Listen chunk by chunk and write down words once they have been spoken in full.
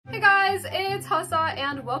guys, it's YESSSS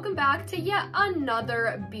and welcome back to yet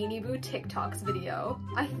another Beanie Boo Tik Toks video.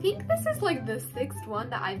 I think this is like the 6th one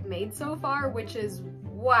that I've made so far, which is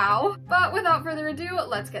wow. But without further ado,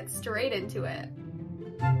 let's get straight into it.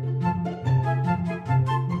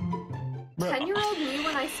 10-year-old me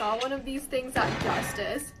when I saw one of these things at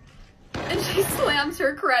YESSSS. And she slams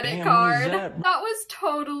her credit card. That was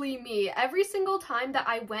totally me. Every single time that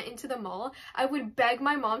I went into the mall, I would beg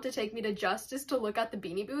my mom to take me to YESSSS to look at the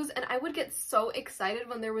Beanie Boos, and I would get so excited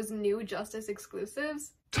when there was new YESSSS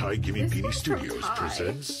exclusives. Ty Gimme Beanie Studios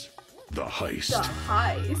presents The Heist. The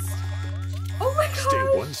Heist. Oh my god!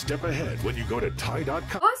 Stay one step ahead when you go to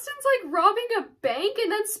Ty.com. Austin's like robbing a bank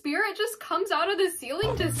and then Spirit just comes out of the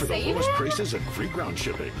ceiling to for save the lowest him? prices and free ground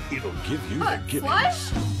shipping. It'll give you the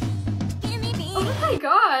gimmies. Oh my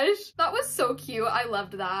gosh, that was so cute. I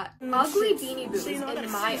loved that. Ugly Beanie Boos, in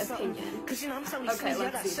my opinion. Okay,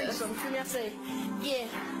 let's see this.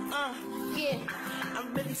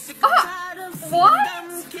 What?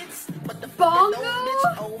 Bongo?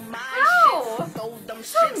 How?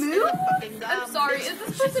 Samu? I'm sorry, is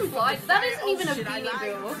this person blind? That isn't even a Beanie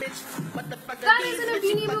Boo. That isn't a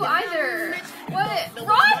Beanie Boo either. What?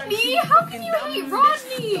 Rodney? How can you hate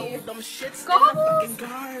Rodney? Gobbles?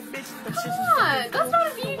 Come on, that's not a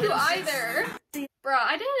Beanie Boo either. Bruh,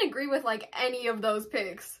 I didn't agree with like any of those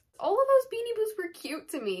pics. All of those Beanie Boos were cute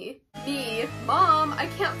to me. Me, Mom, I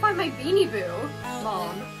can't find my Beanie Boo.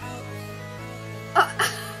 Mom.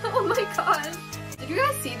 Oh my gosh. Did you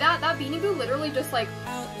guys see that? That Beanie Boo literally just like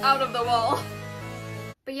out of the wall.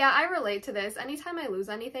 But yeah, I relate to this. Anytime I lose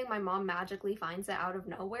anything, my mom magically finds it out of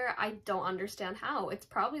nowhere. I don't understand how. It's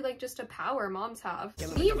probably like just a power moms have.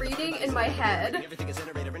 Me reading in my head. Dang,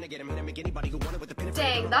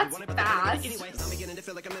 that's fast.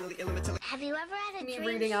 Have you ever had a Me dream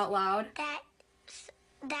reading out loud.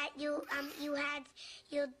 that you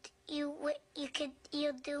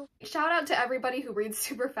do? Shout out to everybody who reads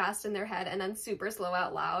super fast in their head and then super slow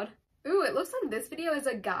out loud. Ooh, it looks like this video is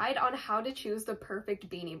a guide on how to choose the perfect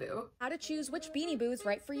Beanie Boo. How to choose which Beanie Boo is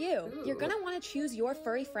right for you. Ooh. You're gonna want to choose your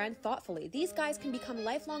furry friend thoughtfully. These guys can become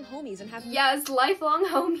lifelong homies and have Yes, lifelong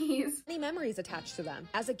homies. many memories attached to them.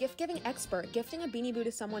 As a gift-giving expert, gifting a Beanie Boo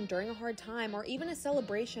to someone during a hard time or even a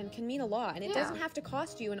celebration can mean a lot, and it doesn't have to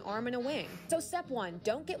cost you an arm and a wing. So step 1,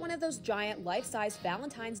 don't get one of those giant life-size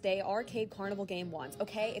Valentine's Day arcade carnival game ones,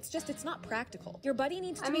 okay? It's not practical. Your buddy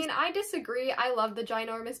needs to be I disagree. I love the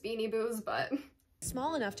ginormous Beanie Boos, but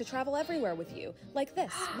small enough to travel everywhere with you. Like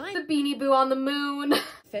this. Mine the Beanie Boo on the moon.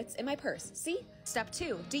 fits in my purse. See? Step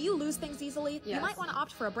 2. Do you lose things easily? Yes. You might want to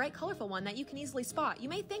opt for a bright, colorful one that you can easily spot. You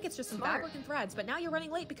may think it's just some Smart. fabric and threads, but now you're running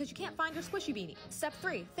late because you can't find your squishy beanie. Step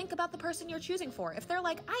 3. Think about the person you're choosing for. If they're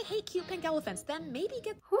like, I hate cute pink elephants, then maybe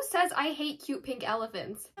get Who says I hate cute pink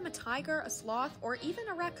elephants? them a tiger, a sloth, or even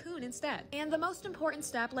a raccoon instead. And the most important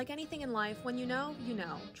step, like anything in life, when you know, you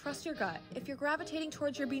know. Trust your gut. If you're gravitating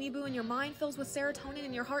towards your Beanie Boo and your mind fills with serotonin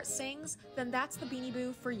and your heart sings, then that's the Beanie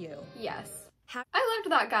Boo for you. Yes. I loved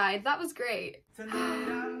that guide. That was great.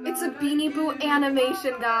 It's a Beanie Boo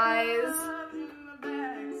animation, guys.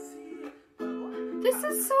 This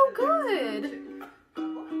is so good.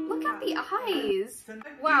 Look at the eyes.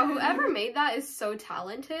 Wow, whoever made that is so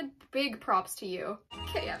talented. Big props to you.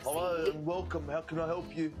 KFC. Hello and welcome. How can I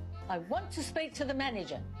help you? I want to speak to the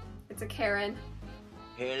manager. It's a Karen.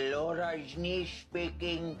 Hello, Rajni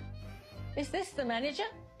speaking. Is this the manager?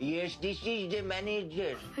 Yes, this is the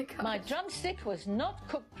manager. Oh my God. My drumstick was not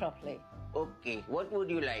cooked properly. Okay, what would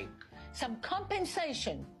you like? Some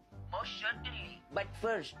compensation. Most certainly. But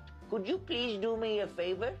first, could you please do me a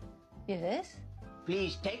favor? Yes?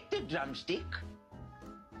 Please take the drumstick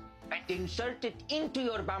and insert it into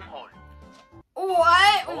your bum hole.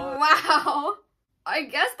 What? Wow. I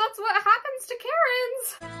guess that's what happens to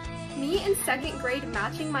Karens. Me in 2nd grade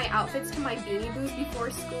matching my outfits to my Beanie Boos before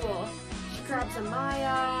school. She grabs a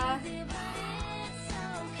Maya.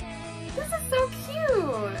 This is so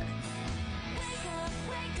cute.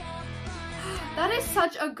 That is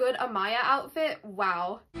such a good Amaya outfit.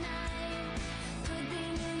 Wow.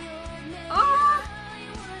 Ah!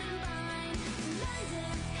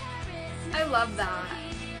 I love that.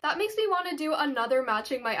 That makes me want to do another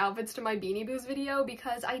matching my outfits to my Beanie Boos video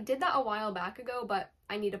because I did that a while back ago, but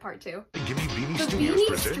I need a part 2. Gimme Beanie The Studios Beanie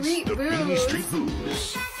presents Street the Beanie Boos. Street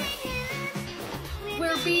Boos.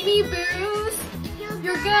 We're Beanie Boos.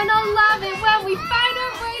 You're gonna love it when we find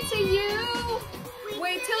our way to you.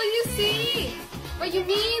 Wait till you see what you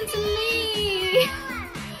mean to me.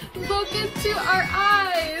 Look into our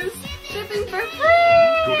eyes. Shipping for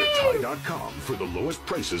free. Go to Ty.com for the lowest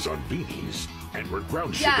prices on beanies. And where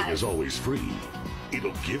ground shipping Yes. is always free,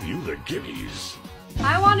 it'll give you the gimmies.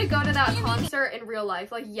 I want to go to that concert in real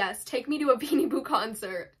life. Like, yes, take me to a Beanie Boo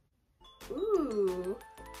concert. Ooh,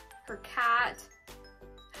 her cat.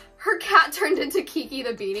 Her cat turned into Kiki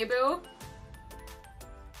the Beanie Boo.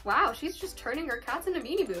 Wow, she's just turning her cats into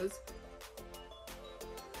Beanie Boos.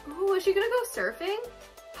 Ooh, is she gonna go surfing?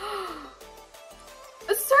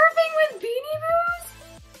 Surfing with Beanie Boos?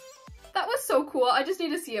 That was so cool. I just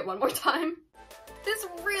need to see it one more time. This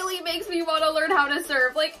really makes me want to learn how to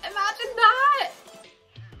surf. Like, imagine that!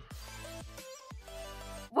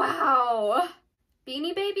 Wow.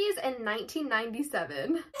 Beanie Babies in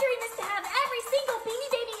 1997. My dream is to have every single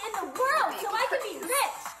Beanie Baby in the world so I can be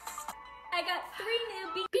rich. I got 3 new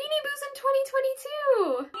Beanie Boos in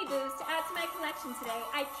 2022. Beanie Boos to add to my collection today.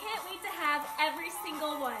 I can't wait to have every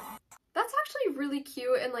single one. That's actually really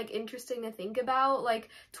cute and like interesting to think about. Like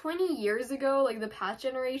 20 years ago, like the past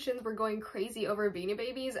generations were going crazy over Beanie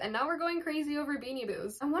Babies, and now we're going crazy over Beanie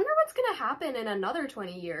Boos. I wonder what's gonna happen in another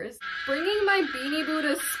 20 years. Bringing my Beanie Boo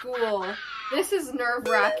to school. This is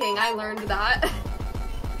nerve-wracking, I learned that.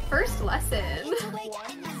 First lesson.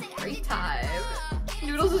 Great time.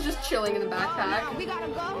 Noodles is just chilling in the backpack. We gotta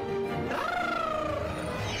go.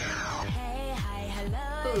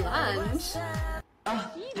 Lunch.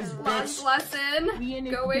 Lunch lesson.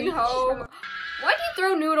 Going home. Why'd you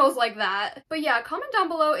throw noodles like that? But yeah, comment down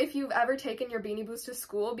below if you've ever taken your Beanie Boos to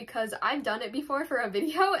school, because I've done it before for a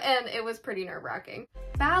video and it was pretty nerve-wracking.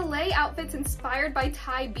 Ballet outfits inspired by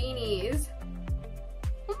Thai beanies.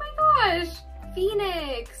 Oh my gosh!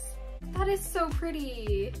 Phoenix! That is so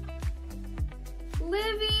pretty.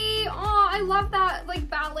 Livy! Oh, I love that like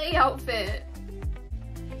ballet outfit.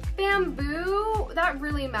 Bamboo, that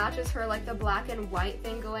really matches her, like the black and white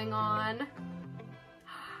thing going on.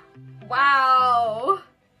 Wow.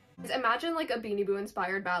 Imagine like a Beanie Boo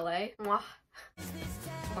inspired ballet. Mwah.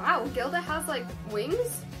 Wow, Gilda has like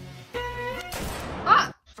wings?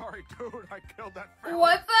 Ah! Sorry dude, I killed that fairy.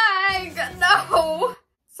 What the heck? No!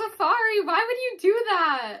 Safari, why would you do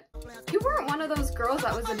that? You weren't one of those girls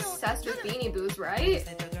that was obsessed with Beanie Boos, right?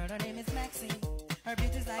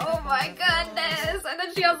 Oh my goodness! And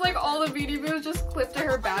then she has like all the Beanie Boos just clipped to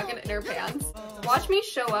her back and in her pants. Watch me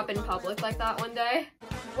show up in public like that one day.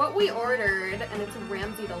 What we ordered, and it's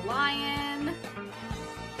Ramsey the Lion.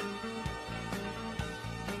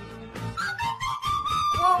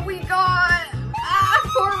 What we got! Ah,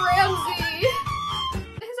 poor Ramsey!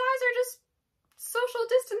 His eyes are just social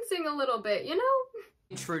distancing a little bit, you know?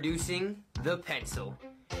 Introducing the pencil.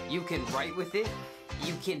 You can write with it,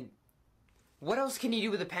 you can... What else can you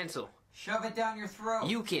do with a pencil? Shove it down your throat.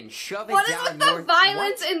 You can shove it down your... What is with the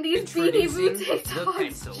violence in these Beanie Boo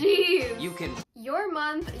TikToks? Jeez. You can... Your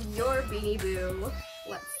month, your Beanie Boo.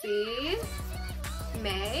 Let's see.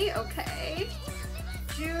 May, okay.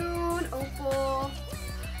 June, Opal.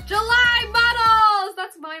 July, Muddles!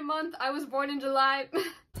 That's my month. I was born in July.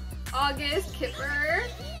 August, Kipper.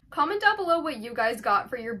 Comment down below what you guys got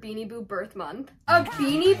for your Beanie Boo birth month. A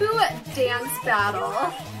Beanie Boo dance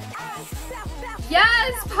battle.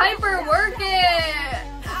 Yes, Piper, work it!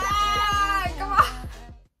 Ah, come on.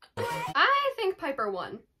 I think Piper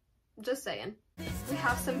won. Just saying. We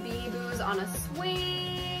have some Beanie Boos on a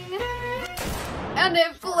swing. And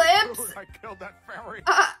it flips! Dude, I killed that fairy.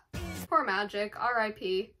 Poor Magic,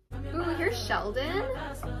 R.I.P. Ooh, here's Sheldon.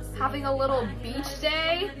 Having a little beach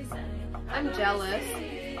day. I'm jealous.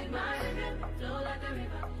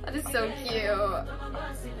 That is so cute.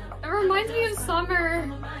 It reminds me of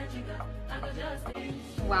summer.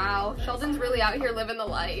 Wow, Sheldon's really out here living the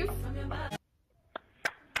life.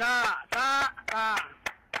 No!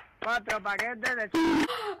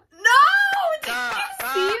 Did you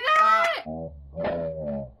see that?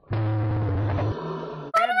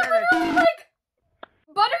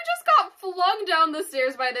 Butter just got flung down the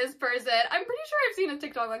stairs by this person. I'm pretty sure I've seen a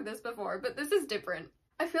TikTok like this before, but this is different.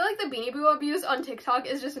 I feel like the Beanie Boo abuse on TikTok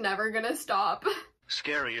is just never gonna stop.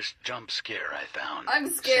 Scariest jump scare I found. I'm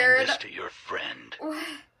scared. Send this to your friend.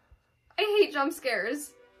 I hate jump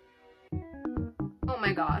scares. Oh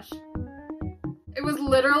my gosh. It was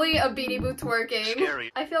literally a Beanie Boo twerking.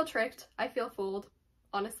 Scary. I feel tricked. I feel fooled.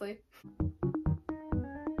 Honestly.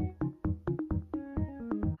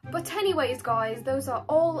 But anyways guys, those are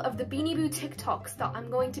all of the Beanie Boo TikToks that I'm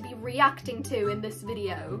going to be reacting to in this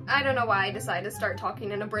video. I don't know why I decided to start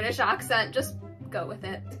talking in a British accent, just go with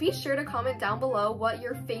it. Be sure to comment down below what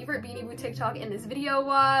your favorite Beanie Boo TikTok in this video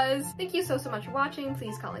was. Thank you so much for watching.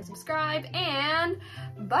 Please comment, subscribe, and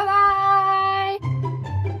bye bye!